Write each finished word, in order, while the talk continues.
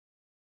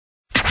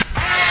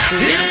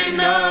It ain't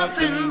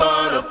nothing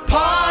but a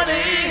party,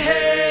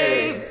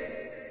 hey,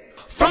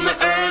 from the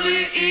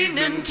early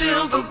evening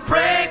till the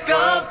break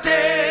of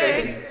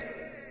day.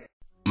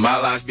 My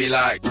life be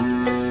like,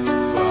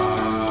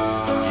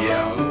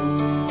 yeah.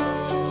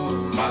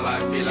 My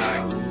life be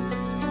like.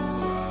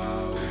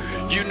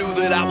 You knew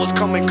that I was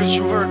coming cause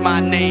you heard my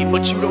name,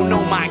 but you don't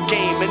know my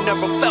game and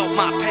never felt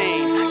my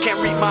pain. Can't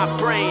read my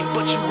brain,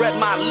 but you read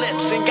my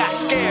lips and got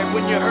scared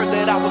when you heard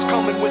that I was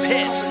coming with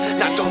hits.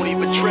 Now don't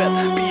even trip,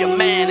 be a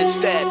man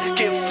instead.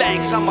 Give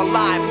thanks I'm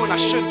alive when I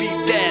should be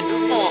dead.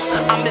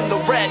 I'm in the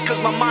red cause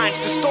my mind's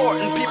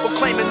distorting. People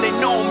claiming they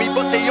know me,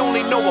 but they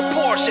only know a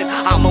portion.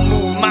 I'ma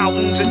move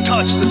mountains and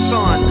touch the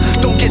sun.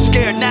 Don't get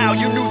scared now,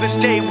 you knew this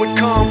day would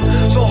come.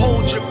 So hold